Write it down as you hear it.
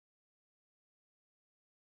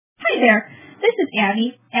Hi there, this is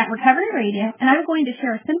Abby at Recovery Radio, and I'm going to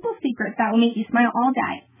share a simple secret that will make you smile all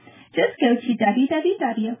day. Just go to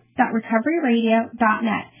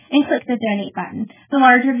www.recoveryradio.net and click the donate button. The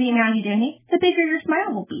larger the amount you donate, the bigger your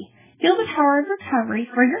smile will be. Feel the power of recovery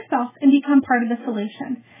for yourself and become part of the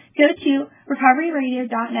solution. Go to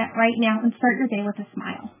recoveryradio.net right now and start your day with a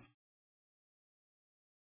smile.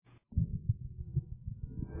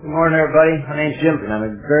 Good morning, everybody. My name's Jim, and I'm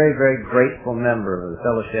a very, very grateful member of the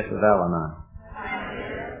Fellowship of Al-Anon.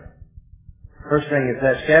 First thing is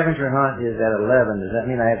that scavenger hunt is at 11. Does that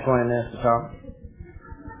mean I have 20 minutes to talk?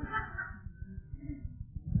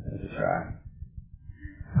 Let's try.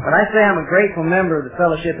 When I say I'm a grateful member of the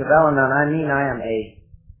Fellowship of Al-Anon, I mean I am a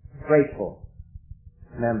grateful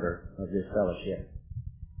member of this fellowship.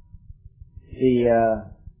 The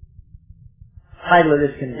title of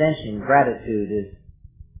this convention, Gratitude, is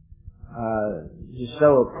just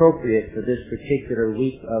so appropriate for this particular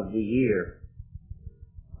week of the year.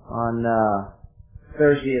 On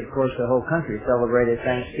Thursday, of course, the whole country celebrated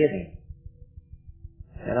Thanksgiving.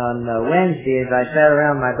 And on Wednesday, as I sat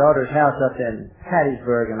around my daughter's house up in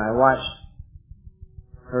Hattiesburg, and I watched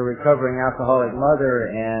her recovering alcoholic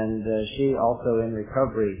mother, and she also in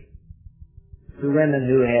recovery, two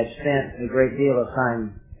women who had spent a great deal of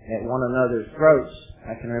time at one another's throats.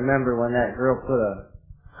 I can remember when that girl put a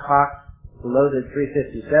cock-loaded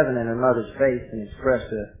 .357 in her mother's face and expressed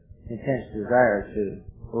an intense desire to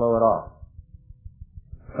blow it off.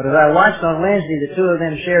 But as I watched on Wednesday, the two of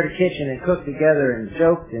them shared a kitchen and cooked together and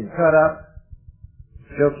joked and cut up,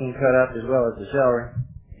 joking cut up as well as the celery.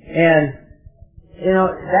 And, you know,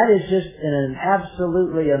 that is just an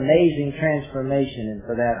absolutely amazing transformation, and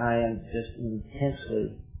for that I am just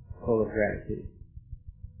intensely full of gratitude.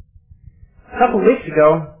 A couple of weeks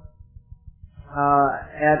ago,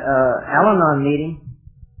 at an Al-Anon meeting,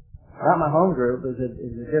 not my home group, it was a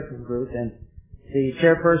different group, and the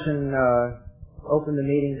chairperson opened the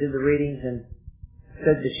meeting, did the readings, and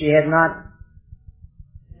said that she didn't have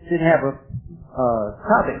a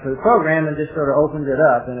topic for the program, and just sort of opened it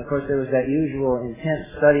up. And of course there was that usual intense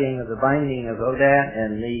studying of the binding of ODAT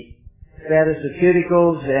and the status of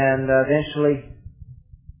cuticles, and eventually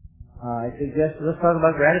I suggested, let's talk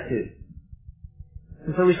about gratitude.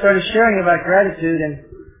 And so we started sharing about gratitude, and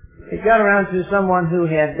it got around to someone who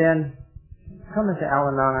had been coming to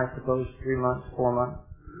Al-Anon, I suppose, 3 months, 4 months.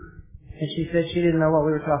 And she said she didn't know what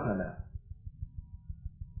we were talking about.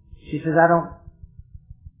 She says, I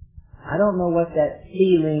don't know what that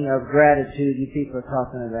feeling of gratitude you people are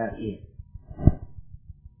talking about is.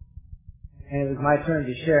 And it was my turn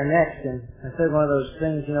to share next, and I said one of those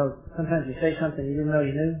things, you know, sometimes you say something you didn't know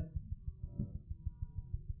you knew.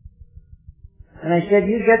 And I said,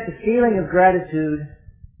 you get the feeling of gratitude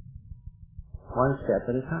one step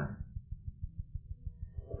at a time.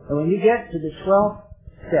 And when you get to the 12th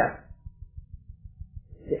step,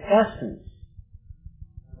 the essence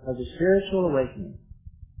of the spiritual awakening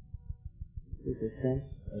is a sense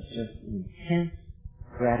of just intense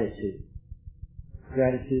gratitude.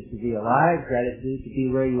 Gratitude to be alive, gratitude to be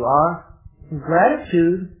where you are, and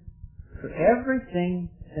gratitude for everything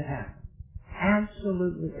that happened.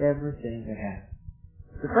 Absolutely everything that happened.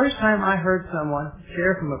 The first time I heard someone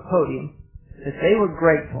share from a podium that they were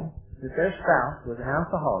grateful that their spouse was an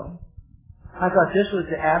alcoholic, I thought this was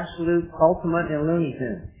the absolute ultimate in Looney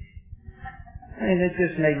Tunes. And it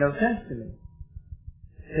just made no sense to me.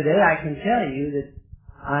 Today I can tell you that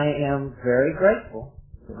I am very grateful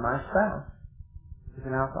that my spouse is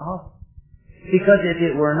an alcoholic. Because if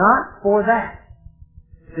it were not for that,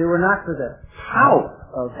 if it were not for the power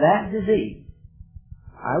of that disease,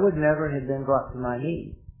 I would never have been brought to my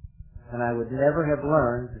knees. And I would never have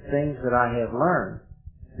learned the things that I have learned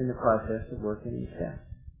in the process of working these steps.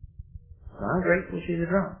 So I'm grateful she's a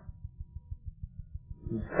drunk.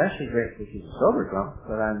 I'm especially grateful she's a sober drunk,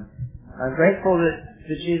 but I'm grateful that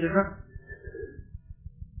she's a drunk.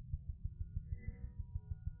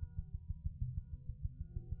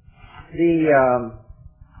 The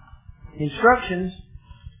instructions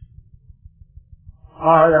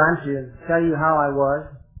are that I'm to tell you how I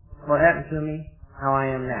was, what happened to me, how I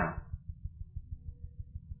am now.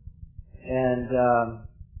 And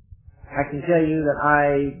I can tell you that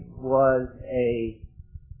I was a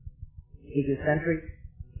egocentric,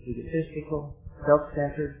 egotistical,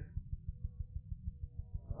 self-centered,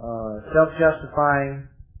 self-justifying,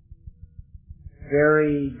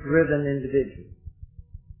 very driven individual.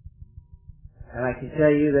 And I can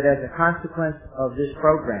tell you that as a consequence of this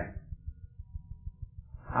program,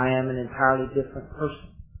 I am an entirely different person.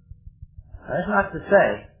 That's not to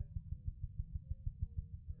say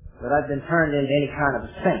that I've been turned into any kind of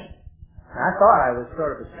a saint. I thought I was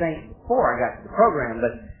sort of a saint before I got to the program,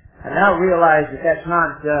 but I now realize that that's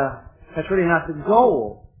really not the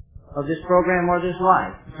goal of this program or this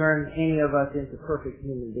life, to turn any of us into perfect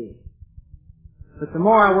human beings. But the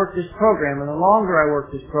more I work this program, and the longer I work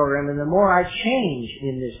this program, and the more I change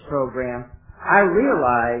in this program, I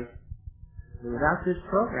realize that without this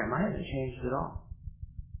program, I haven't changed at all.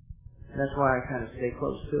 And that's why I kind of stay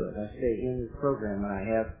close to it. I stay in this program, and I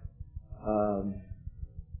have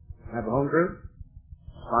a home group,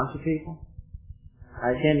 sponsor people.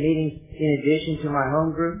 I attend meetings in addition to my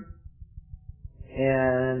home group,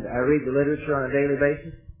 and I read the literature on a daily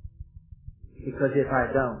basis, because if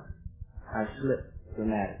I don't, I slip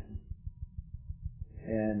dramatically.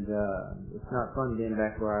 And it's not fun being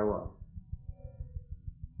back where I was.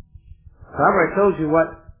 So I've already told you what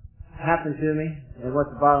happened to me and what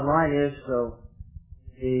the bottom line is, so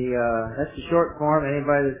that's the short form.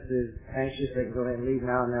 Anybody that is anxious, they can go ahead and leave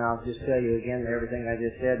now, and then I'll just tell you again everything I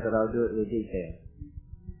just said, but I'll do it with detail.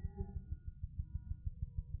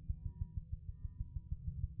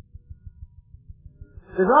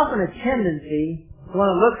 There's often a tendency to want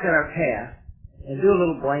to look at our past and do a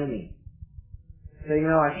little blaming. So,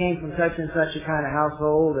 I came from such and such a kind of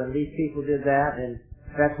household, and these people did that, and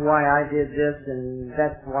that's why I did this, and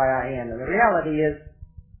that's why I am. And the reality is,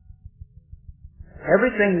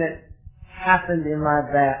 everything that happened in my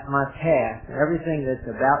past, and everything that's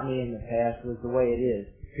about me in the past was the way it is.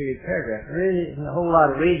 Period, paragraph. There really isn't a whole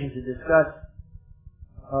lot of reason to discuss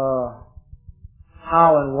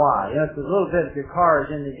how and why. It's a little bit if your car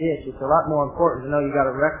is in the ditch. It's a lot more important to know you got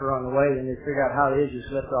a wrecker on the way than to figure out how it is you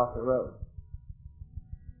slipped off the road.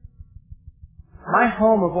 My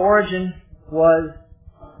home of origin was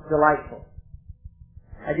delightful.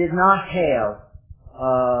 I did not have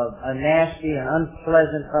a nasty and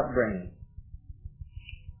unpleasant upbringing.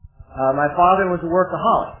 My father was a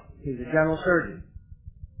workaholic. He was a general surgeon.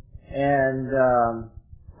 And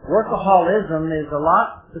workaholism is a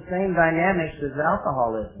lot the same dynamics as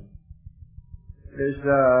alcoholism. There's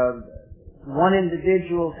one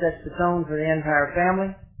individual sets the tone for the entire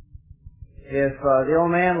family. If the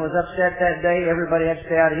old man was upset that day, everybody had to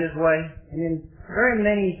stay out of his way. And then very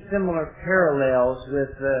many similar parallels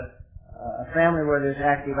with a family where there's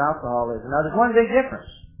active alcoholism. Now, there's one big difference.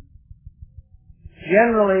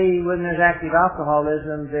 Generally, when there's active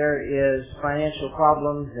alcoholism, there is financial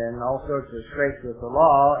problems and all sorts of scrapes with the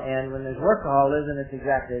law, and when there's workaholism, it's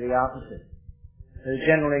exactly the opposite. There's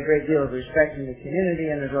generally a great deal of respect in the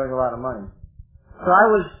community, and there's always a lot of money. So I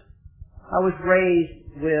was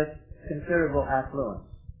raised with considerable affluence.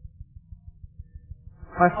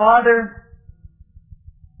 My father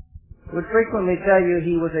would frequently tell you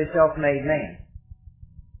he was a self-made man.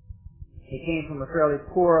 He came from a fairly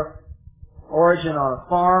poor origin on a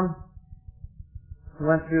farm. He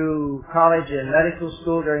went through college and medical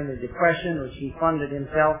school during the Depression, which he funded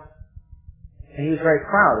himself, and he was very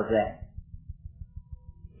proud of that.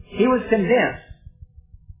 He was convinced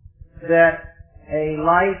that a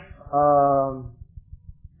life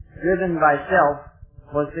driven by self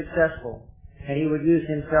was successful, and he would use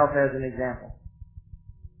himself as an example.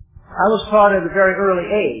 I was taught at a very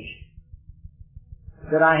early age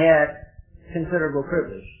that I had considerable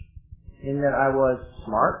privilege, in that I was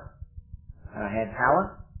smart, and I had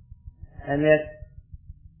talent, and that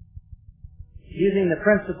using the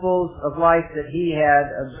principles of life that he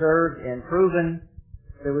had observed and proven,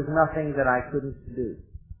 there was nothing that I couldn't do.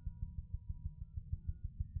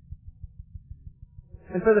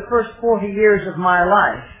 And for the first 40 years of my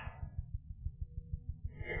life,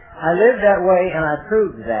 I lived that way, and I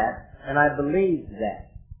proved that, and I believed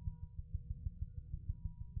that.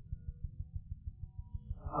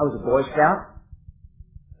 I was a Boy Scout.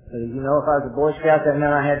 If I was a Boy Scout, that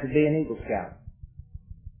meant I had to be an Eagle Scout.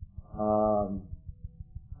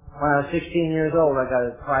 When I was 16 years old, I got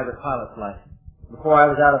a private pilot's license. Before I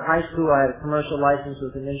was out of high school, I had a commercial license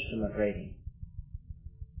with an instrument rating.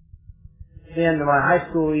 At the end of my high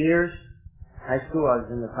school years, I was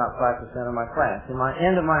in the top 5% of my class. In my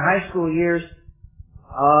end of my high school years,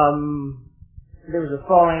 there was a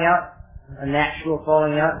falling out, a natural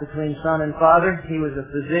falling out between son and father. He was a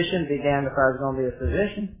physician, began if I was going to be a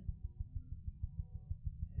physician.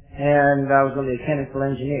 And I was going to be a chemical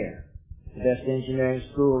engineer. The best engineering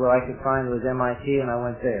school that I could find was MIT, and I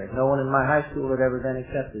went there. No one in my high school had ever been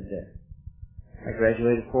accepted there. I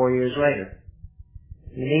graduated 4 years later.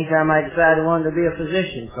 In the meantime, I decided I wanted to be a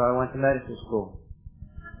physician, so I went to medical school.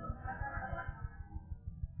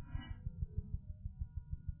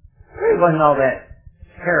 It wasn't all that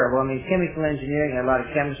terrible. I mean, chemical engineering had a lot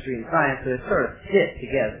of chemistry and science, so it sort of fit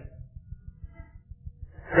together.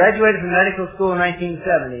 Graduated from medical school in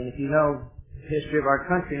 1970, and if you know the history of our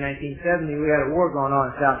country, in 1970 we had a war going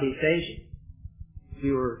on in Southeast Asia. If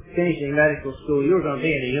you were finishing medical school, you were going to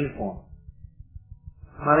be in a uniform.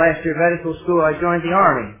 My last year of medical school, I joined the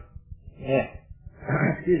Army. Yeah.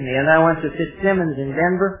 Excuse me. And I went to Fitzsimmons in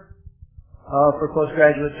Denver for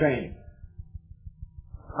postgraduate training.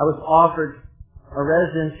 I was offered a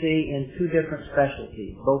residency in 2 different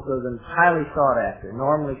specialties, both of them highly sought after.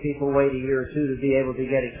 Normally people wait a year or 2 to be able to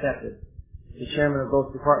get accepted. The chairman of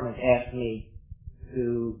both departments asked me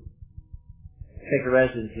to take a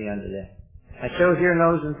residency under that. I chose ear,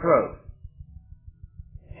 nose, and throat.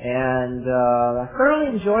 And I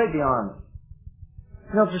thoroughly enjoyed the Army.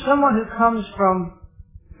 You know, for someone who comes from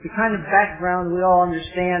the kind of background we all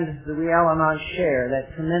understand that we Al-Anon share, that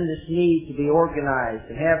tremendous need to be organized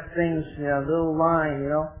and have things, a little line,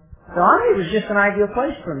 The Army was just an ideal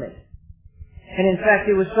place for me. And in fact,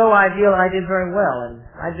 it was so ideal I did very well. And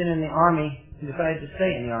I'd been in the Army, decided to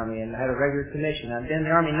stay in the Army, and I had a regular commission. I'd been in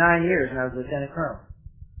the Army 9 years, and I was Lieutenant Colonel.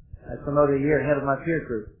 I was promoted a year ahead of my peer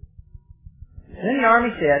group. And then the Army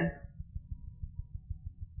said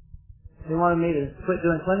they wanted me to quit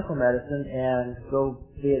doing clinical medicine and go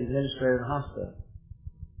be an administrator in a hospital.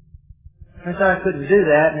 I thought I couldn't do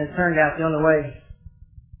that, and it turned out the only way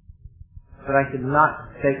that I could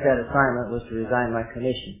not take that assignment was to resign my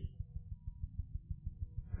commission.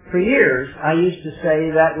 For years, I used to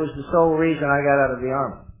say that was the sole reason I got out of the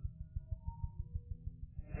Army.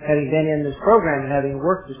 Having been in this program and having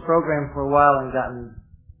worked this program for a while and gotten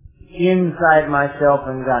inside myself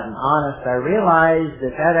and gotten honest, I realized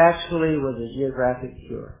that that actually was a geographic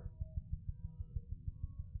cure.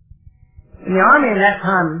 In the Army in that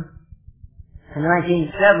time, in the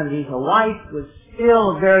 1970s, a wife was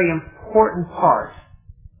still a very important part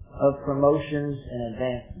of promotions and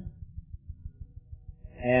advancement.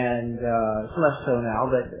 And it's less so now,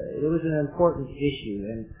 but it was an important issue.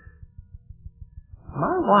 And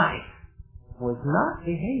my wife was not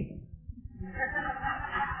behaving.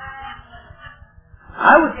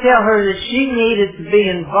 I would tell her that she needed to be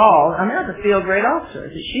involved. I was a field grade officer.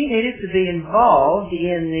 That she needed to be involved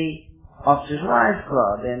in the Officers' Wives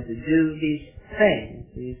Club and to do these things,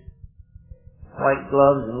 these white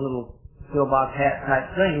gloves and little pillbox hat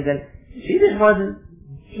type things. And she just wasn't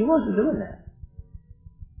doing that.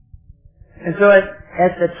 And so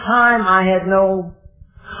at the time, I had no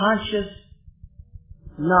conscious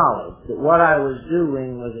knowledge that what I was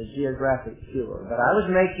doing was a geographic cure. But I was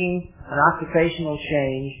making an occupational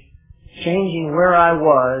change, changing where I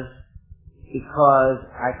was because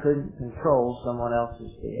I couldn't control someone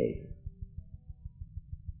else's behavior.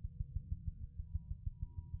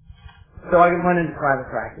 So I went into private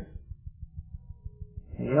practice.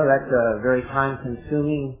 And that's a very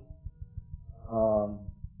time-consuming,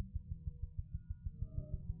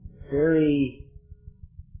 very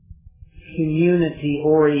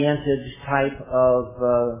community-oriented type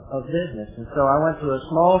of business. And so I went to a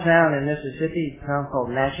small town in Mississippi, a town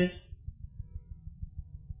called Natchez.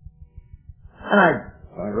 And I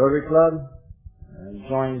joined Rotary Club, I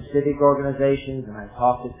joined civic organizations, and I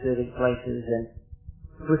talked at civic places, and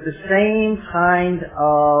with the same kind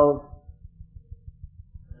of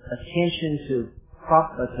attention to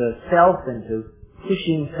self and to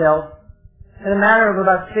pushing self. In a matter of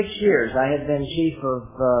about 6 years, I had been chief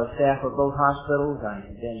of staff of both hospitals. I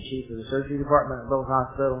had been chief of the surgery department of both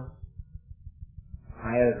hospitals.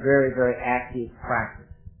 I had a very, very active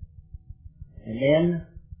practice. And then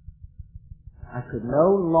I could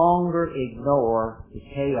no longer ignore the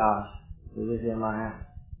chaos that was in my house.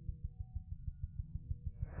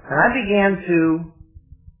 And I began to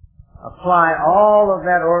apply all of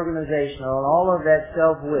that organizational and all of that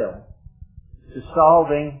self-will to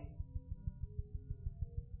solving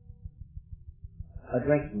a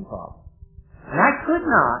drinking problem. And I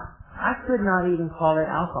could not even call it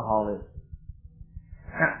alcoholism.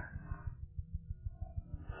 Now,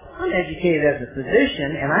 I'm educated as a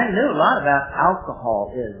physician, and I knew a lot about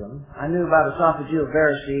alcoholism. I knew about esophageal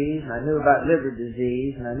varices, and I knew about liver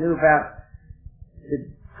disease, and I knew about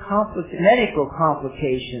the medical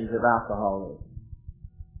complications of alcoholism.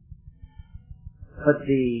 But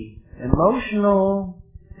the emotional,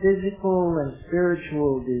 physical, and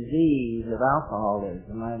spiritual disease of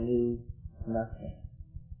alcoholism, I knew nothing.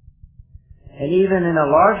 And even in a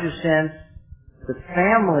larger sense, the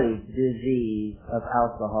family disease of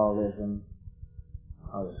alcoholism,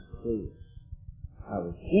 I was clueless. I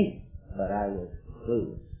was in it, but I was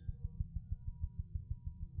clueless.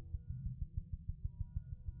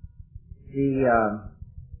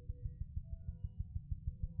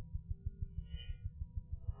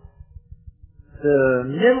 the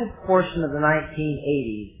middle portion of the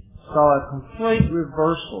 1980s saw a complete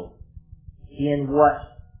reversal in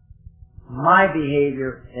what my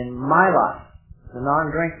behavior in my life, the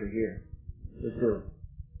non-drinker here, was doing.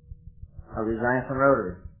 I resigned from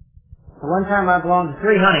Rotary. For one time I belonged to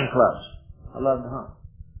 3 hunting clubs. I loved to hunt.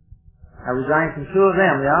 I resigned from 2 of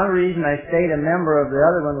them. The only reason I stayed a member of the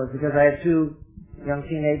other one was because I had 2 young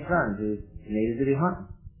teenage sons who needed to be hunting.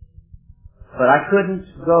 But I couldn't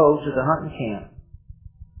go to the hunting camp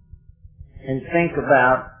and think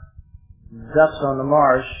about ducks on the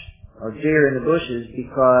marsh or deer in the bushes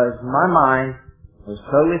because my mind was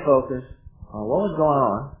totally focused on what was going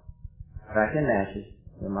on back in Natchez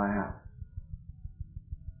in my house.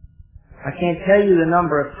 I can't tell you the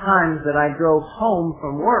number of times that I drove home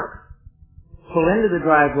from work, pull into the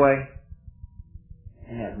driveway,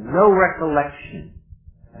 and have no recollection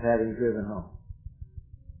of having driven home.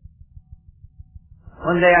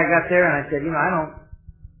 One day I got there and I said,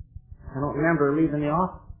 I don't remember leaving the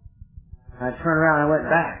office. And I turned around and I went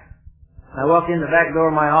back. I walked in the back door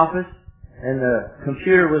of my office and the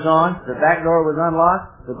computer was on, the back door was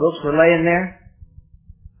unlocked, the books were laying there.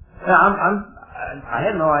 I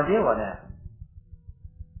had no idea what happened.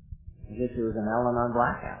 I guess it was an Al-Anon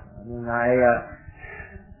blackout.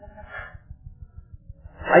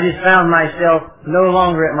 I just found myself no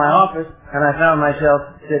longer at my office, and I found myself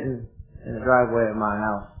sitting in the driveway of my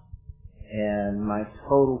house. And my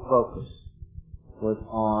total focus was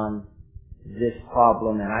on this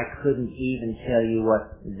problem, and I couldn't even tell you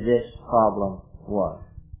what this problem was.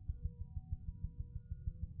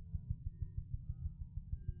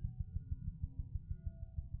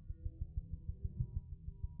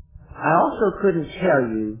 I also couldn't tell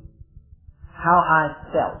you how I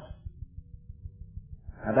felt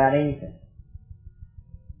about anything.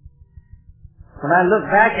 When I look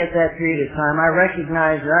back at that period of time, I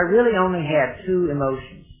recognize that I really only had 2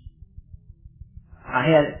 emotions. I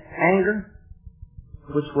had anger,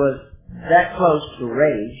 which was that close to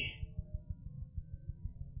rage.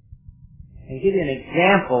 And give you an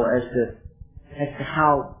example as to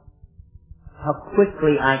how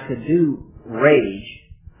quickly I could do rage.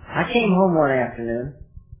 I came home one afternoon.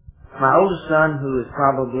 My oldest son, who was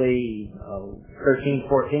probably 13,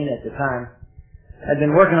 14 at the time, had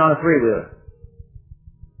been working on a 3-wheeler.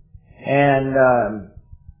 And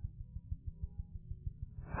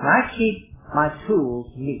I keep my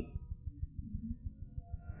tools neat.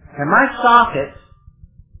 And my sockets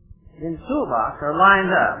in the toolbox are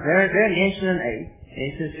lined up. They're an inch and an eighth,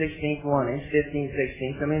 inch and 16th, 1 inch,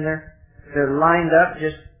 15/16. I mean, they're lined up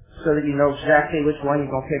just so that you know exactly which one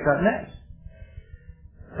you're going to pick up next.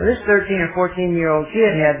 So this 13 or 14-year-old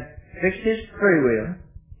kid had fixed his 3-wheeler,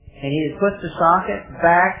 and he had put the socket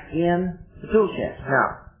back in the tool chest.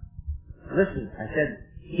 Now, listen, I said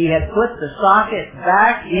he had put the socket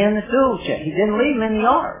back in the tool chest. He didn't leave them in the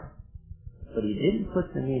yard, but he didn't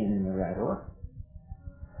put them in the right order.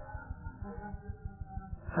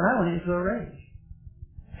 And I went into a rage.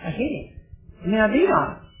 I hit him. I beat on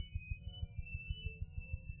him.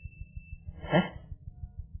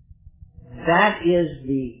 That is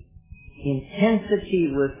the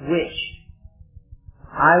intensity with which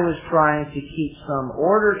I was trying to keep some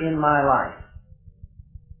order in my life,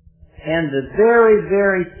 and the very,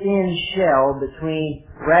 very thin shell between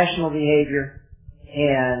rational behavior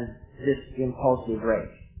and this impulsive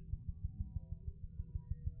rage.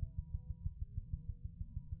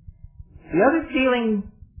 The other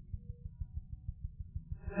feeling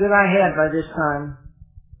that I had by this time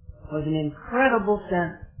was an incredible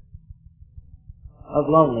sense of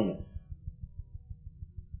loneliness.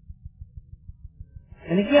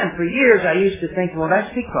 And again, for years I used to think, well,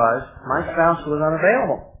 that's because my spouse was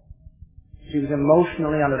unavailable. She was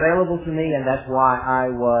emotionally unavailable to me, and that's why I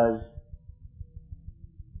was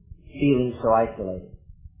feeling so isolated.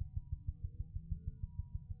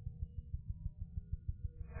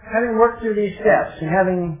 Having worked through these steps and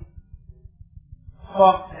having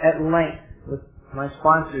talked at length with my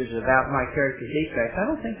sponsors about my character defects, I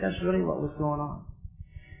don't think that's really what was going on.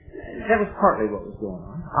 That was partly what was going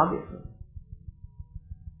on, obviously.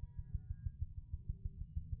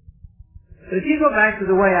 But if you go back to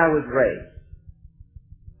the way I was raised,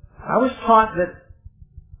 I was taught that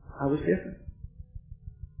I was different.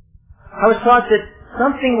 I was taught that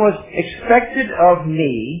something was expected of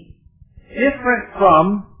me different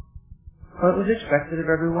from what was expected of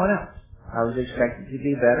everyone else. I was expected to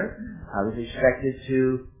be better. I was expected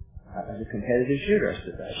to, as a competitive shooter, I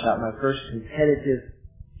shot my first competitive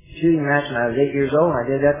shooting match when I was 8 years old, and I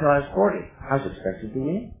did that till I was 40. I was expected to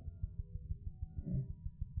win.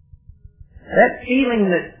 That feeling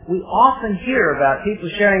that we often hear about people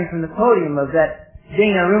sharing from the podium of that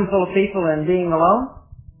being in a room full of people and being alone.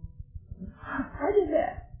 I did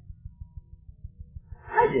that.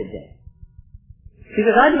 I did that.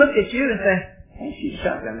 Because I'd look at you and say, hey, she's a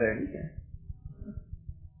shotgun there.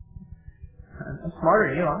 I'm smarter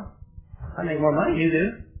than you are. I make more money than you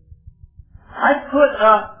do. I put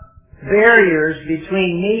up barriers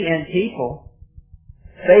between me and people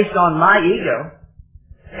based on my ego,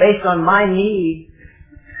 based on my need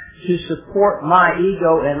to support my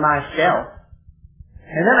ego and myself.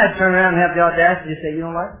 And then I turn around and have the audacity to say, you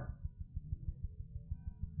know what?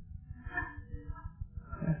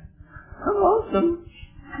 I'm lonesome.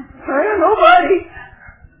 I am nobody.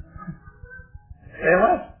 Say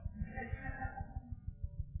what?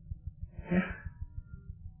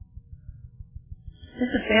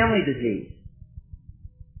 It's a family disease.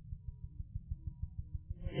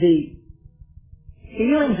 The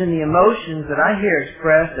feelings and the emotions that I hear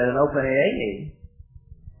expressed at an open AA meeting,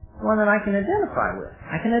 one that I can identify with.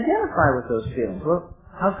 I can identify with those feelings. Well,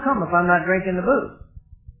 how come if I'm not drinking the booze?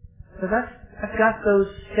 Because I've got those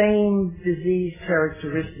same disease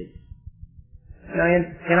characteristics. You know,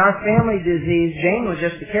 in our family disease, Jane was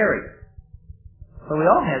just a carrier. But we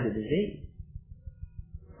all have the disease.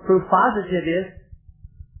 Proof positive is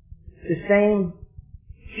the same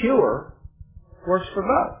cure works for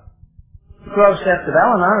both. The 12 steps of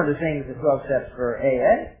Al-Anon are the same as the 12 steps for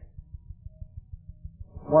AA.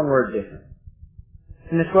 One word different.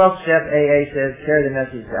 In the 12th step, AA says, carry the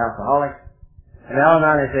message to alcoholics. And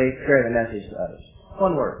Al-Anon is they carry the message to others.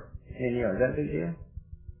 One word. And you know, is that a big deal?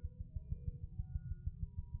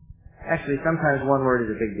 Actually, sometimes one word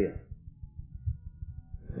is a big deal.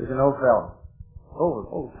 There's an old fellow.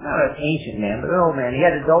 Not an ancient man, but an old man. He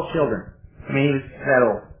had adult children. I mean, he was that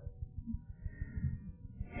old.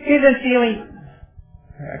 He's been feeling,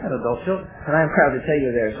 I got adult children, and I'm proud to tell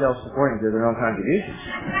you they're self-supporting through their own contributions.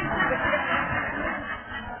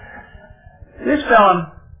 This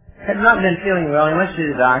fellow had not been feeling well. He went to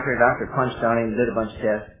the doctor. The doctor punched on him, did a bunch of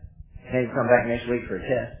tests. And he'd come back next week for a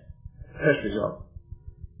test result.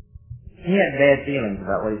 He had bad feelings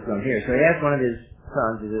about what he's going to hear, so he asked one of his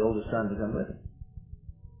sons, his oldest son, to come with him.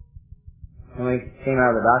 And when he came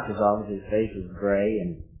out of the doctor's office, his face was gray,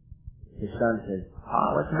 and his son said,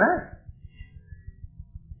 what's the matter?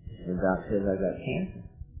 The doctor says, I got cancer.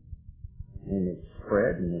 And it's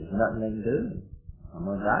spread, and there's nothing they can do. I'm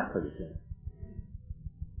going to die pretty soon.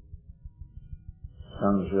 The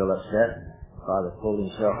son was real upset. Father pulled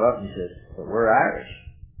himself up and says, but we're Irish.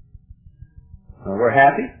 When we're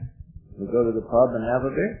happy, we go to the pub and have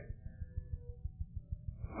a beer.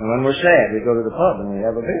 And when we're sad, we go to the pub and we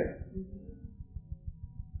have a beer.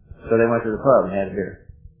 So they went to the pub and had a beer.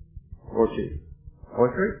 Or two.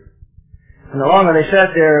 Or three. And the longer they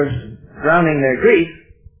sat there drowning their grief,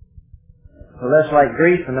 the less like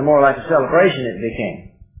grief and the more like a celebration it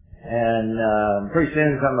became. And pretty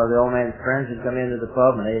soon some of the old man's friends had come into the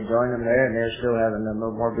pub and they had joined them there and they were still having a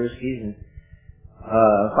little more brewskis. And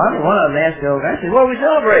finally one of them asked the old guy, said, what are we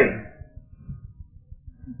celebrating?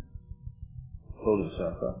 Pulled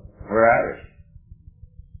himself up. We're Irish.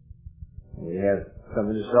 We have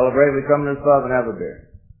something to celebrate, we come to the pub and have a beer.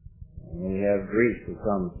 When we have grief, we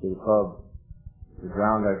come to the pub to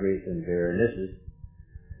drown our grief in beer. And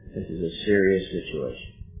this is a serious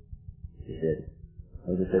situation. He said, I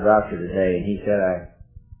was at the doctor today, and he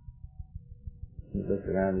looked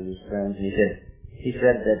around at his friends, and he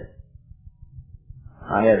said that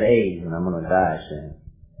I have AIDS and I'm going to die soon.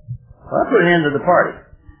 Well, that put an end to the party.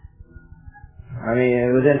 I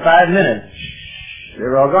mean, within 5 minutes, they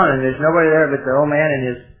were all gone, and there's nobody there but the old man and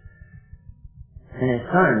his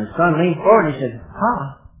son. His son leaned forward and he said,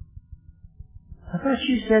 I thought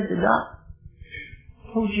you said the doc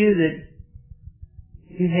told you that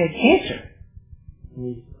you had cancer. And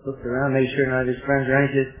he looked around, made sure none of his friends were around.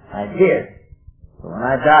 He said, I did. But when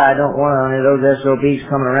I die, I don't want any of those SOBs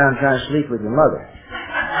coming around trying to sleep with your mother.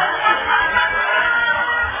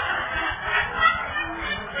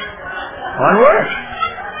 One word.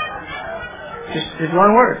 Just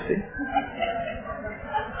one word, see?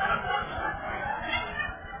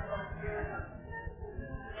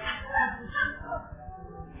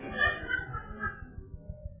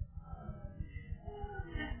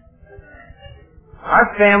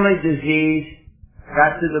 Our family disease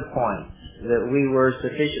got to the point that we were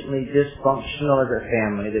sufficiently dysfunctional as a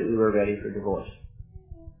family that we were ready for divorce.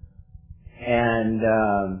 And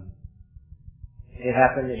it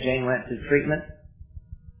happened that Jane went to treatment.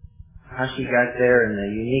 How she got there and the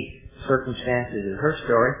unique circumstances of her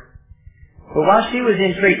story. But while she was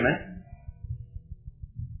in treatment,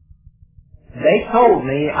 they told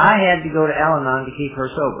me I had to go to Al-Anon to keep her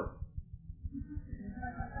sober.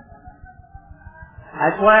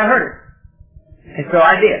 That's why I heard it. And so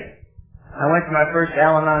I did. I went to my first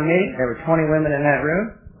Al-Anon meeting. There were 20 women in that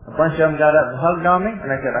room. A bunch of them got up and hugged on me, and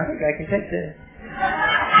I said, I think I can take this.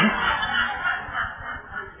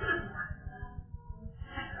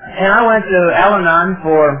 And I went to Al-Anon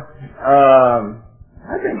for,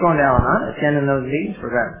 I've been going to Al-Anon, attending those meetings for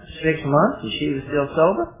about 6 months, and she was still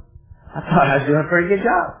sober. I thought I was doing a pretty good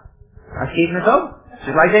job. I was keeping her sober,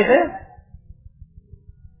 just like they said.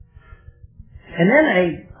 And then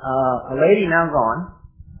a lady now gone,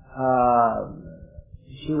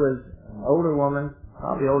 she was an older woman,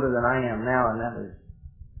 probably older than I am now, and that was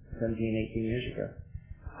 17, 18 years ago.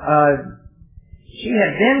 She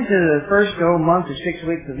had been to the first month or 6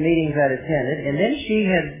 weeks of meetings I'd attended, and then she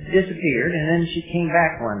had disappeared, and then she came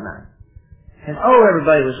back one night. And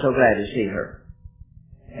everybody was so glad to see her.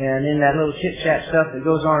 And in that little chit-chat stuff that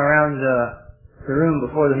goes on around the room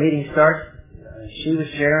before the meeting starts, she was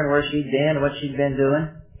sharing where she'd been and what she'd been doing,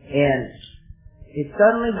 and it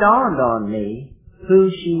suddenly dawned on me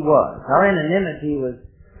who she was. Our anonymity was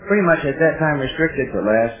pretty much at that time restricted to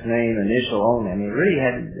last name, initial only. I mean, really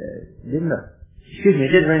didn't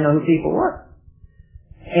really know who people were.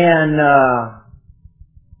 And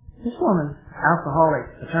this woman's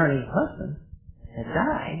alcoholic attorney husband had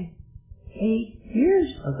died 8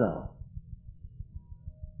 years ago.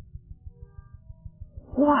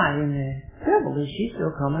 Why in the devil is she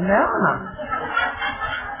still coming down on us?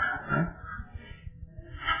 Huh?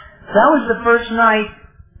 That was the first night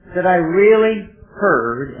that I really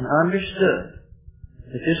heard and understood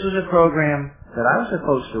that this was a program that I was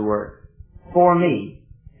supposed to work for me,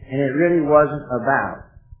 and it really wasn't about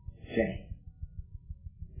Jane.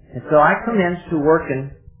 And so I commenced to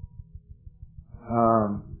working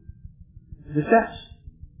the steps.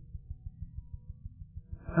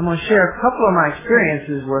 I'm going to share a couple of my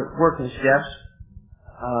experiences working steps.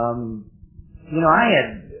 I had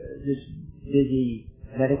this busy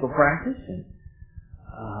medical practice, and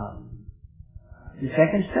the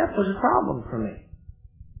second step was a problem for me.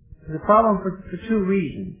 It was a problem for 2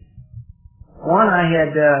 reasons. One, I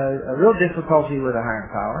had a real difficulty with a higher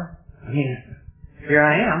power. I mean, here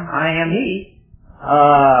I am he.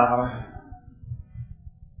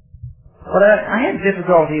 But I had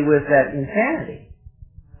difficulty with that insanity.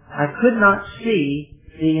 I could not see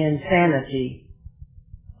the insanity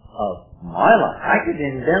of my life. I could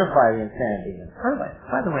identify the insanity in her life.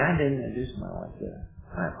 By the way, I didn't introduce my wife there.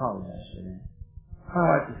 I apologize for that. My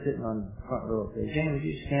wife is sitting on the front row. Okay, Jane, would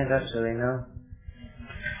you stand up so they know?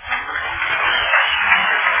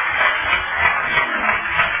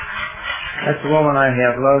 That's the woman I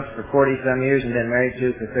have loved for 40-some years and been married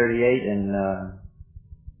to for 38, and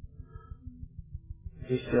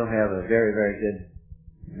we still have a very, very good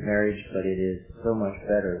marriage, but it is so much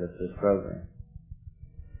better with this program.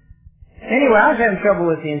 Anyway, I was having trouble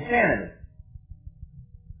with the insanity.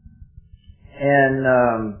 And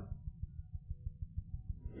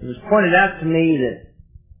it was pointed out to me that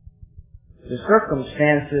the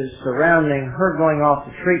circumstances surrounding her going off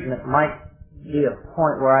to treatment might be a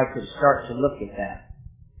point where I could start to look at that.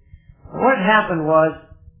 What happened was,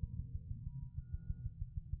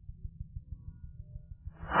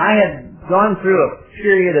 I had gone through a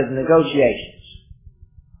period of negotiations.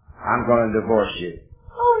 I'm going to divorce you.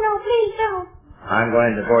 Oh, no, please don't. I'm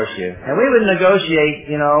going to divorce you. And we would negotiate,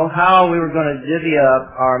 how we were going to divvy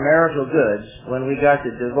up our marital goods when we got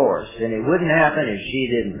the divorce. And it wouldn't happen if she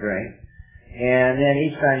didn't drink. And then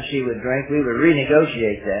each time she would drink, we would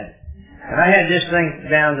renegotiate that. And I had this thing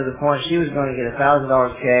down to the point she was going to get $1,000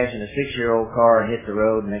 cash and a 6-year-old car and hit the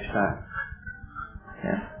road next time.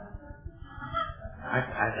 Yeah. I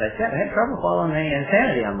said, I had trouble following the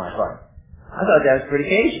insanity on my part. I thought that was pretty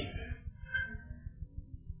cagey.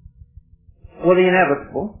 Well, the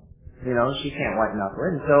inevitable, she can't whiten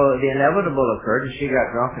upward, and so the inevitable occurred, and she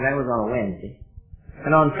got drunk, and that was on a Wednesday.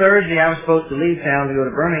 And on Thursday, I was supposed to leave town to go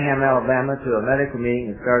to Birmingham, Alabama, to a medical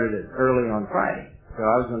meeting that started early on Friday. So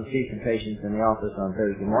I was going to see some patients in the office on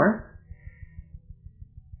Thursday morning.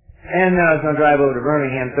 And then I was going to drive over to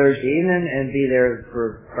Birmingham Thursday evening and be there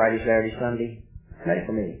for Friday, Saturday, Sunday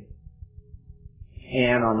medical meeting.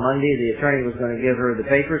 And on Monday, the attorney was going to give her the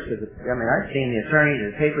papers, because, I'd seen the attorney,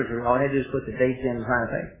 the papers, all I had to do was put the dates in and sign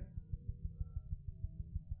a paper.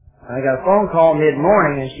 I got a phone call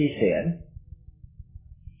mid-morning, and she said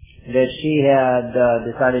that she had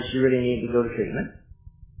decided she really needed to go to treatment.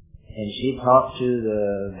 And she talked to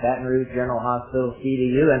the Baton Rouge General Hospital,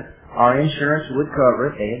 CDU, and our insurance would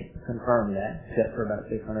cover it. They had confirmed that, except for about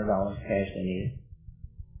 $600 cash they needed.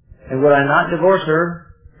 And would I not divorce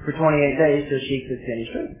her for 28 days till she could finish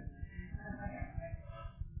treatment.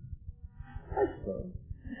 I suppose.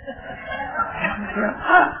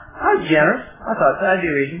 I was generous. I thought that'd be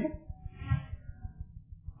reasonable.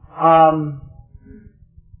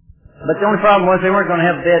 But the only problem was they weren't going to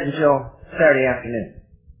have a bed until Saturday afternoon.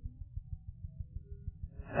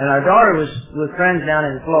 And our daughter was with friends down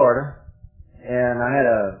in Florida, and I had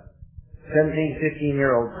a 17,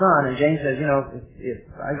 15-year-old son, and Jane says, if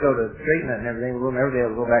I go to treatment and everything, we'll never be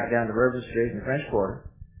able to go back down to Bourbon Street in the French Quarter.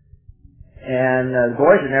 And the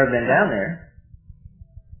boys had never been down there.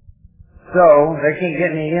 So they can't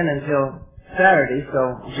get me in until Saturday,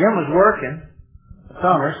 so Jim was working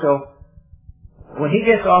summer, so when he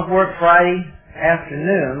gets off work Friday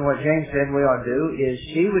afternoon, what Jane said we ought to do is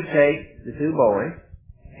she would take the two boys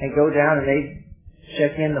and go down and they'd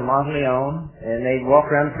check in to Monteleone and they'd walk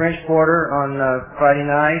around the French Quarter on Friday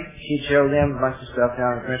night. She'd show them a bunch of stuff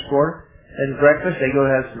down in the French Quarter. Then breakfast, they'd go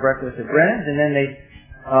have some breakfast at Brennan's, and then they'd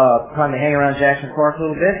probably hang around Jackson Park a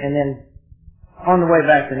little bit, and then on the way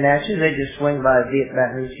back to Natchez, they'd just swing by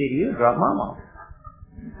Baton Rouge CDU and drop Mom off.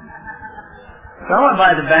 So I went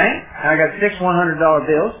by the bank, and I got 6 $100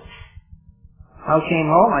 bills. I came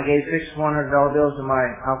home, I gave 6 $100 bills to my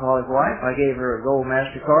alcoholic wife. I gave her a gold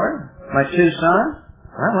MasterCard. My 2 sons,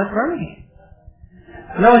 I went to Birmingham.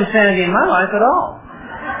 No insanity in my life at all.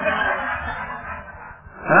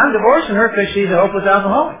 And I'm divorcing her because she's a hopeless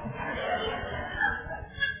alcoholic.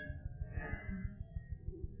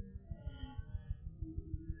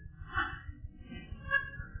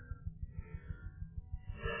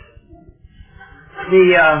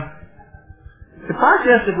 The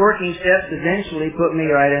process of working steps eventually put me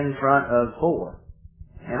right in front of 4.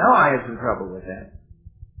 And I had some trouble with that.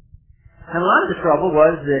 And a lot of the trouble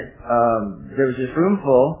was that there was this room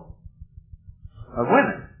full of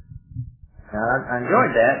women. Now, I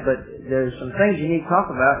enjoyed that, but there's some things you need to talk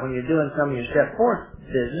about when you're doing some of your step 4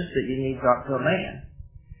 business that you need to talk to a man.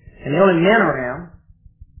 And the only men around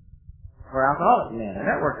were alcoholic men. And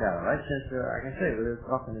that worked out all right since, I can say, we were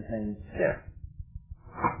talking the same step.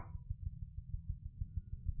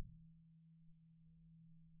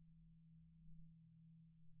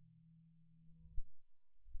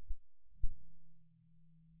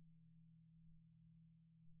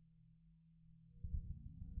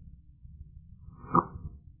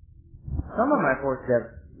 Some of my 4 steps,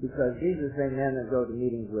 because these are the same men that go to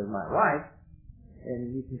meetings with my wife,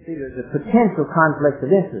 and you can see there's a potential conflict of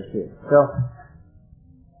interest here. So,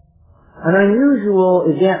 an unusual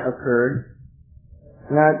event occurred.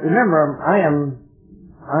 Now, remember, I am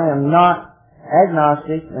not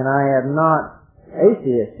agnostic, and I am not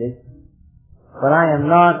atheistic, but I am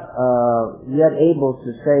not yet able to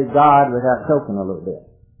say God without choking a little bit.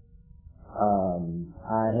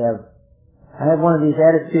 I have one of these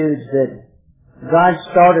attitudes that God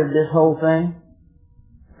started this whole thing,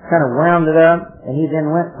 kind of wound it up, and He then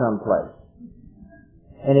went someplace.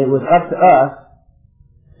 And it was up to us,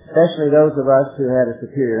 especially those of us who had a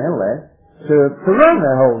superior intellect, to run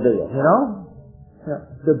the whole deal,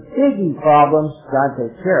 The biggie problems God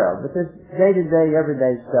takes care of, but this day-to-day,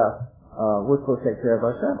 everyday stuff, we're supposed to take care of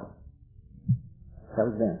ourselves. That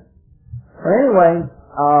was then. But anyway,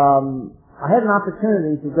 I had an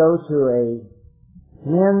opportunity to go to a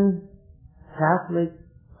men's Catholic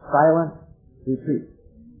silent retreat.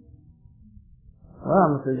 Well,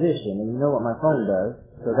 I'm a physician, and you know what my phone does,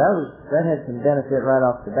 so that had some benefit right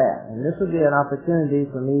off the bat. And this would be an opportunity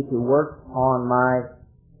for me to work on my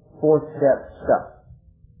 4th step stuff.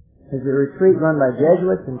 It's a retreat run by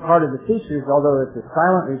Jesuits, and part of the features, although it's a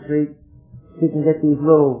silent retreat, you can get these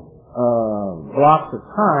little blocks of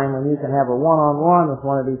time when you can have a one-on-one with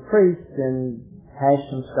one of these priests and hash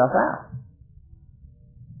some stuff out.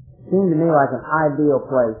 It seemed to me like an ideal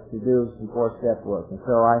place to do some 4-step work, and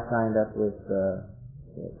so I signed up with the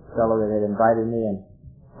fellow that had invited me, and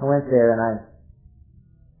I went there, and I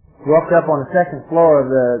walked up on the 2nd floor of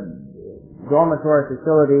the dormitory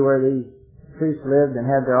facility where these priests lived and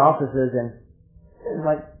had their offices, and there was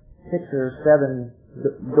like 6 or 7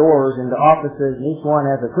 doors into offices, and each one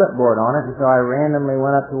has a clipboard on it, and so I randomly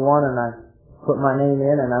went up to one and I put my name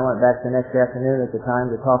in, and I went back the next afternoon at the time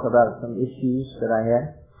to talk about some issues that I had.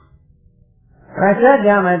 And I sat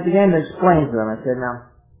down and I began to explain to them. I said, now,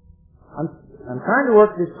 I'm trying to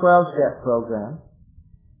work this 12-step program,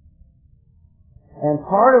 and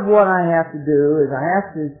part of what I have to do is I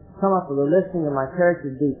have to come up with a listing of my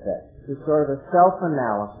character defects. It's sort of a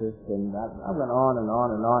self-analysis, and I went on and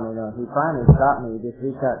on and on, and he finally stopped me. He just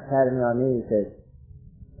reached out, patted me on the knee, and said,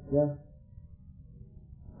 yeah,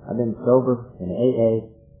 I've been sober in AA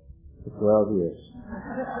for 12 years.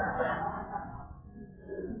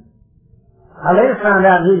 I later found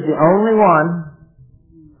out he's the only one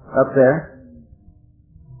up there.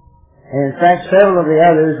 And in fact, several of the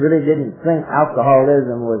others really didn't think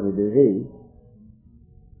alcoholism was a disease.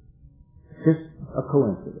 It's just a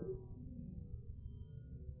coincidence.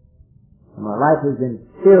 And my life has been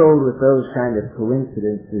filled with those kind of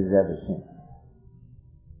coincidences ever since.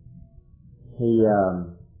 He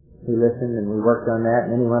listened and we worked on that,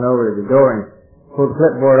 and then he went over to the door and pulled the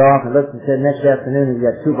clipboard off and looked and said, next afternoon he's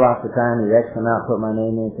got 2 blocks of time, he's X'd them out, put my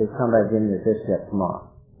name in, and says, come back in at this step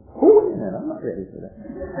tomorrow. Oh, wait a minute, I'm not ready for that.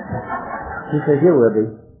 He says, you will be.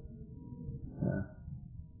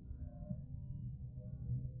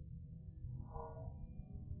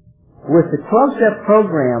 With the 12-step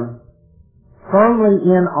program firmly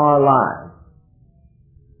in our lives,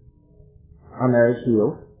 our marriage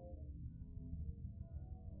healed,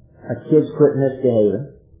 our kids quit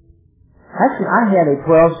misbehaving. Actually, I had a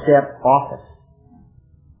 12-step office.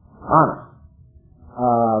 Honest.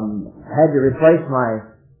 Had to replace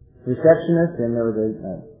my receptionist, and there was a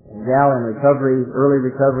gal in recovery, early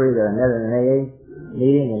recovery, that I met at an AA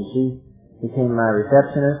meeting, and she became my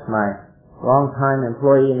receptionist. My longtime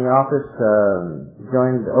employee in the office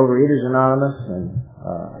joined Overeaters Anonymous, and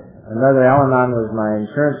another Al-Anon was my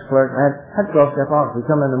insurance clerk. I had 12-step office. We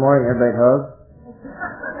come in the morning, everybody hugs.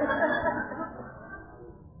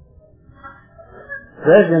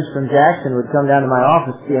 Residents from Jackson would come down to my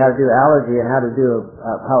office to see how to do allergy and how to do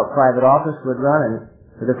how a private office would run. And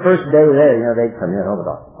for the first day there, they'd come in, oh,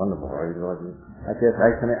 wonderful, like this.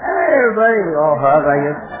 I'd come in, hey, everybody, we all hug, I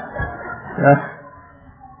guess.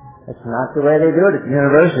 That's not the way they do it at the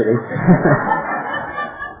university.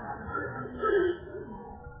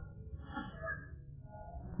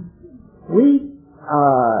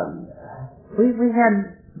 We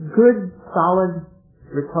had good, solid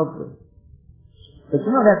recovery. But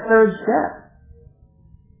that third step,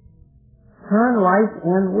 turn life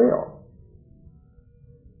and will.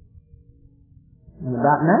 In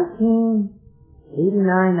about 1989,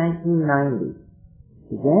 1990,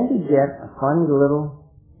 began to get a funny little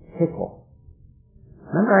tickle.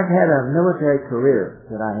 Remember, I'd had a military career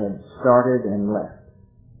that I had started and left.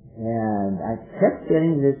 And I kept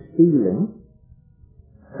getting this feeling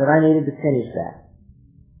that I needed to finish that.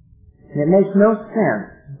 And it makes no sense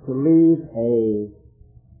to leave a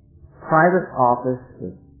private office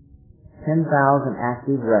with 10,000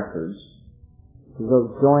 active records to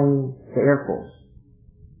go join the Air Force.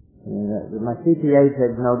 And my CPA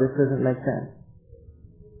said, no, this doesn't make sense.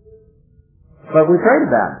 But we prayed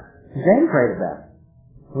about it. Jane prayed about it.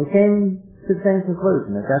 We came to the same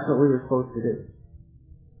conclusion that that's what we were supposed to do.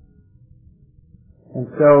 And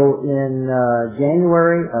so in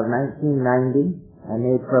January of 1990, I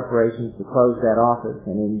made preparations to close that office.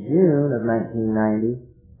 And in June of 1990,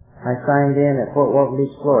 I signed in at Fort Walton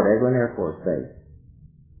Beach, Florida, Edwin Air Force Base.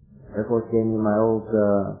 Air Force gave me my old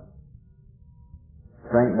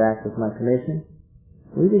rank back with my commission.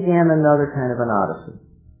 We began another kind of an odyssey.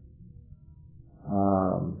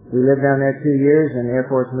 We lived down there 2 years, and the Air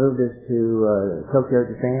Force moved us to Tokyo,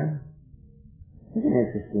 Japan. It's an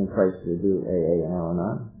interesting place to do AA and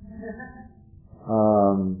Al-Anon.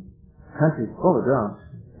 Country's full of drunks,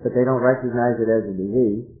 but they don't recognize it as a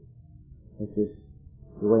disease. It's just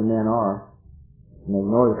the way men are. And they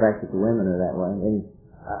ignore the fact that the women are that way. And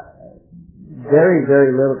very,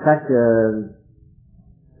 very little. In fact,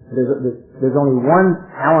 there's only one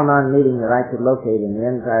Al-Anon meeting that I could locate in the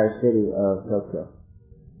entire city of Tokyo.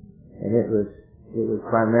 And it was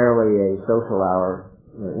primarily a social hour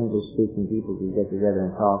where English-speaking people could get together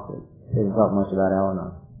and talk. They didn't talk much about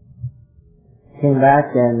Al-Anon. Came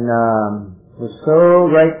back and was so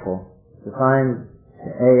grateful to find the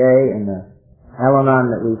AA and the Al-Anon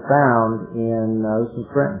that we found in Ocean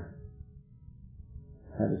Springs.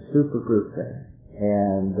 Had a super group there.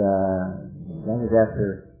 And that was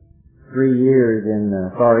after 3 years in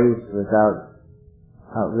the Far East without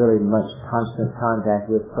really much constant contact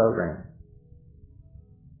with the program.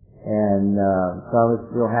 And so I was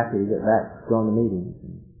real happy to get back going to meetings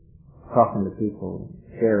and talking to people,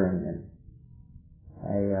 sharing, and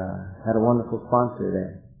I had a wonderful sponsor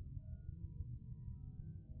there.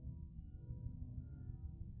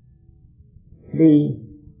 The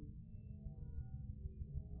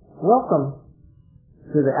welcome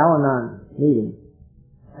to the Al-Anon meeting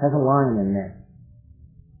has a line in there.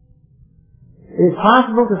 It is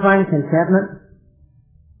possible to find contentment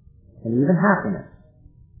and even happiness,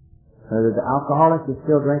 whether the alcoholic is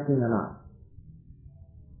still drinking or not.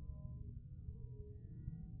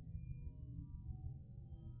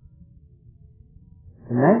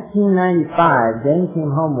 In 1995, Jane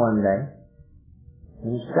came home one day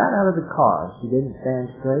When she got out of the car, she didn't stand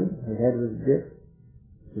straight. Her head was dipped.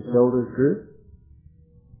 Her shoulders drooped.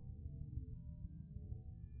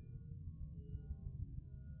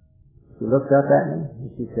 She looked up at me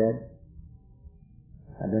and she said,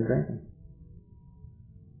 "I've been drinking."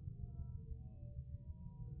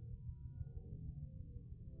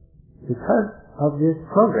 Because of this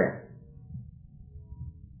program,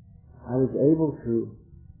 I was able to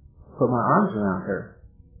put my arms around her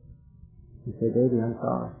and say, "Baby, I'm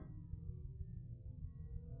sorry."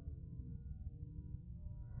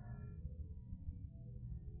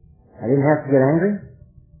 I didn't have to get angry.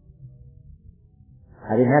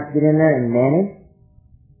 I didn't have to get in there and manage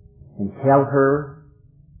and tell her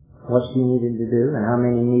what she needed to do and how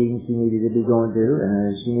many meetings she needed to be going to,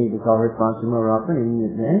 and she needed to call her sponsor more often,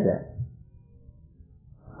 and any of that.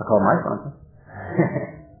 I called my sponsor.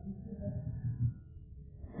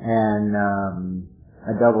 And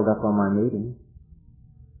I doubled up on my meetings.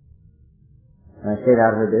 And I stayed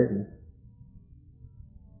out of her business.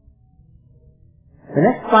 The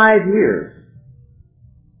next 5 years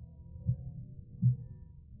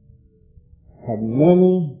had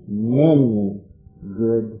many, many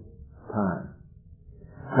good times.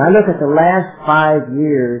 When I look at the last 5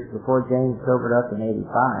 years before James sobered up in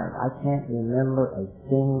 85, I can't remember a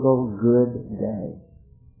single good day.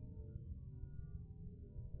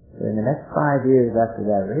 But in the next 5 years after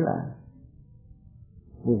that relapse,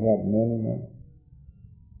 we had many, many.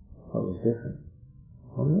 What was different?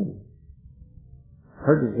 Well, me.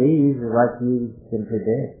 Her disease is like you can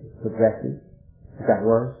predict, progressive. It got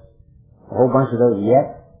worse. A whole bunch of those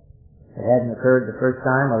yet that hadn't occurred the first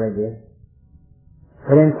time, or they did.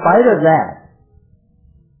 But in spite of that,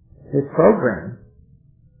 this program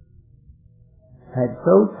had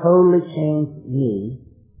so totally changed me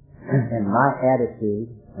and my attitude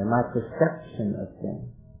and my perception of things.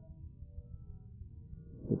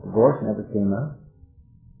 The divorce never came up.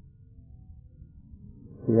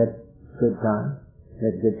 We had good times. We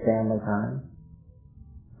had good family time.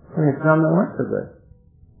 We had some that weren't so good.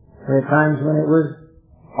 We had times when it was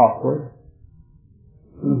awkward.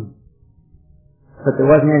 But there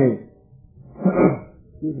wasn't any,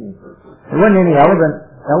 excuse me, there wasn't any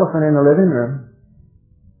elephant in the living room.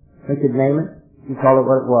 We could name it. We could call it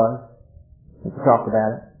what it was. We could talk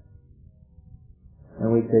about it.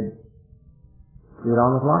 And we could get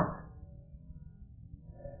on with life.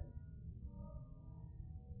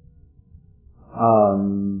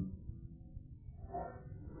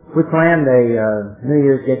 We planned a New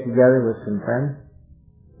Year's get-together with some friends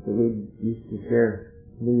that we used to share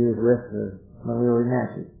New Year's with when we were in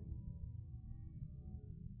Nashville.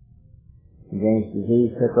 James'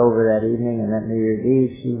 disease took over that evening, and that New Year's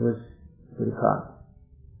Eve she was pretty caught.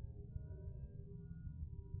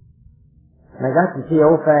 And I got to see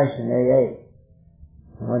old-fashioned AA.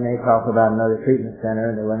 When they talk about another treatment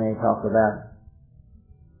center, and when they talk about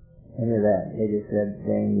any of that, they just said,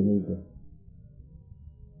 "Jane, you need to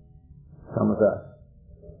come with us."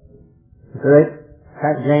 So they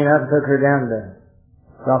packed Jane up and took her down to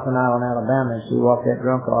Dauphin Island, Alabama, and she walked that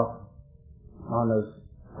drunk off on those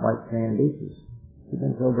white sand beaches. She's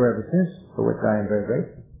been sober ever since, for which I am very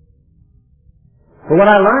grateful. But what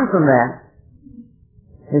I learned from that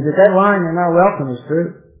is that line in our welcome is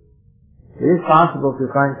true. It is possible to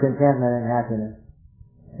find contentment and happiness,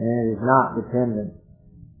 and it is not dependent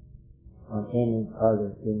on any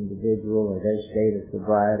other individual or their state of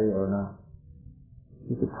sobriety or not.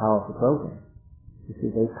 This is a powerful program. This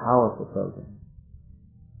is a powerful program.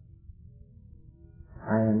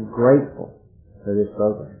 I am grateful for this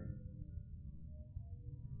program.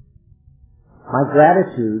 My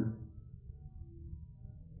gratitude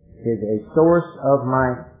is a source of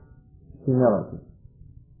my humility.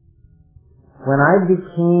 When I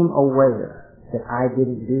became aware that I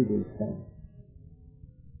didn't do these things,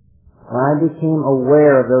 when I became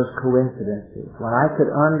aware of those coincidences, when I could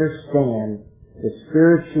understand the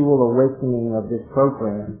spiritual awakening of this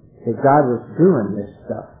program, that God was doing this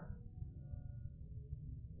stuff,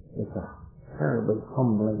 it's a terribly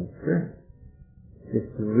humbling experience.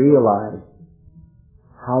 Just to realize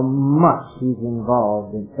how much He's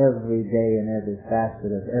involved in every day and every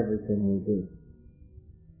facet of everything we do.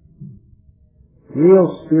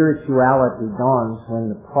 Real spirituality dawns when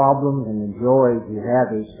the problems and the joys you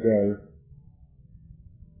have each day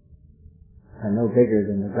are no bigger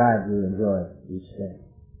than the God you enjoy each day.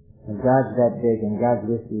 When God's that big and God's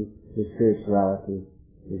with you, the spirituality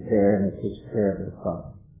is there and it takes care of the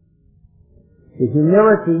problem. The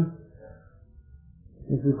humility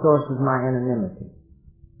is the source of my anonymity.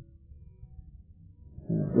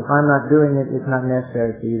 If I'm not doing it, it's not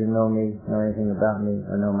necessary for you to know me, know anything about me,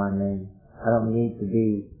 or know my name. I don't need to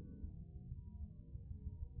be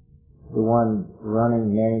the one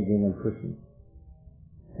running, managing, and pushing.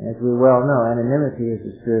 And as we well know, anonymity is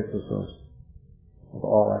the spiritual source of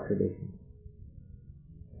all our traditions.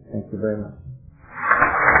 Thank you very much.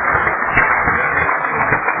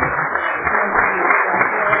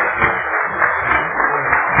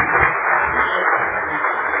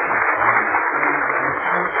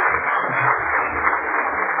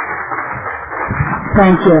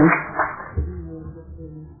 Thank you.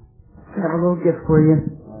 I have a little gift for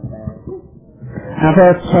you. I've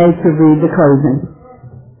asked Kay to read the closing.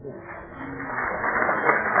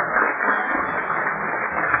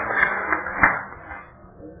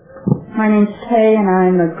 My name's Kay, and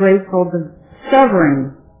I'm a grateful,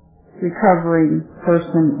 recovering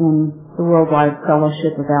person in the Worldwide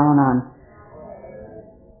Fellowship of Al-Anon.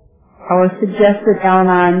 Our suggested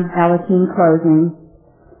Al-Anon Alateen closing.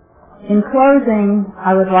 In closing,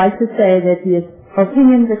 I would like to say that the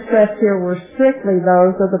opinions expressed here were strictly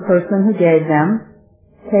those of the person who gave them.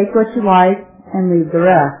 Take what you like and leave the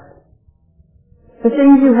rest. The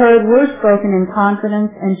things you heard were spoken in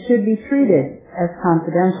confidence and should be treated as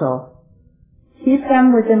confidential. Keep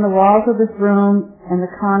them within the walls of this room and the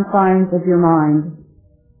confines of your mind.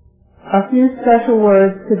 A few special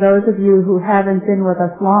words to those of you who haven't been with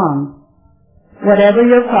us long. Whatever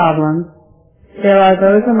your problems, there are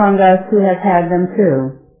those among us who have had them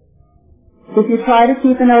too. If you try to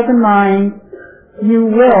keep an open mind, you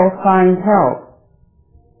will find help.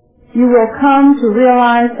 You will come to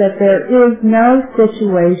realize that there is no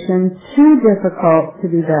situation too difficult to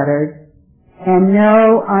be bettered, and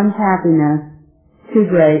no unhappiness too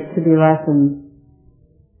great to be lessened.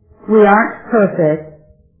 We aren't perfect.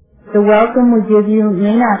 The welcome we give you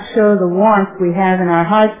may not show the warmth we have in our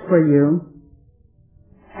hearts for you.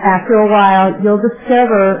 After a while, you'll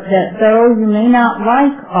discover that though you may not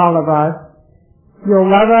like all of us, you'll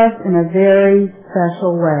love us in a very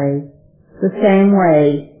special way, the same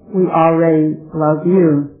way we already love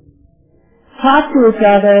you. Talk to each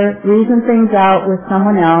other, reason things out with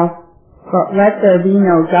someone else, but let there be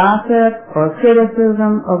no gossip or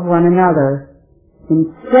criticism of one another.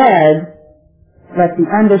 Instead, let the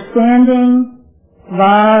understanding,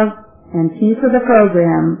 love, and peace of the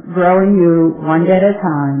program grow in you one day at a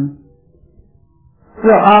time.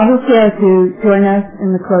 Will all who care to join us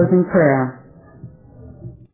in the closing prayer?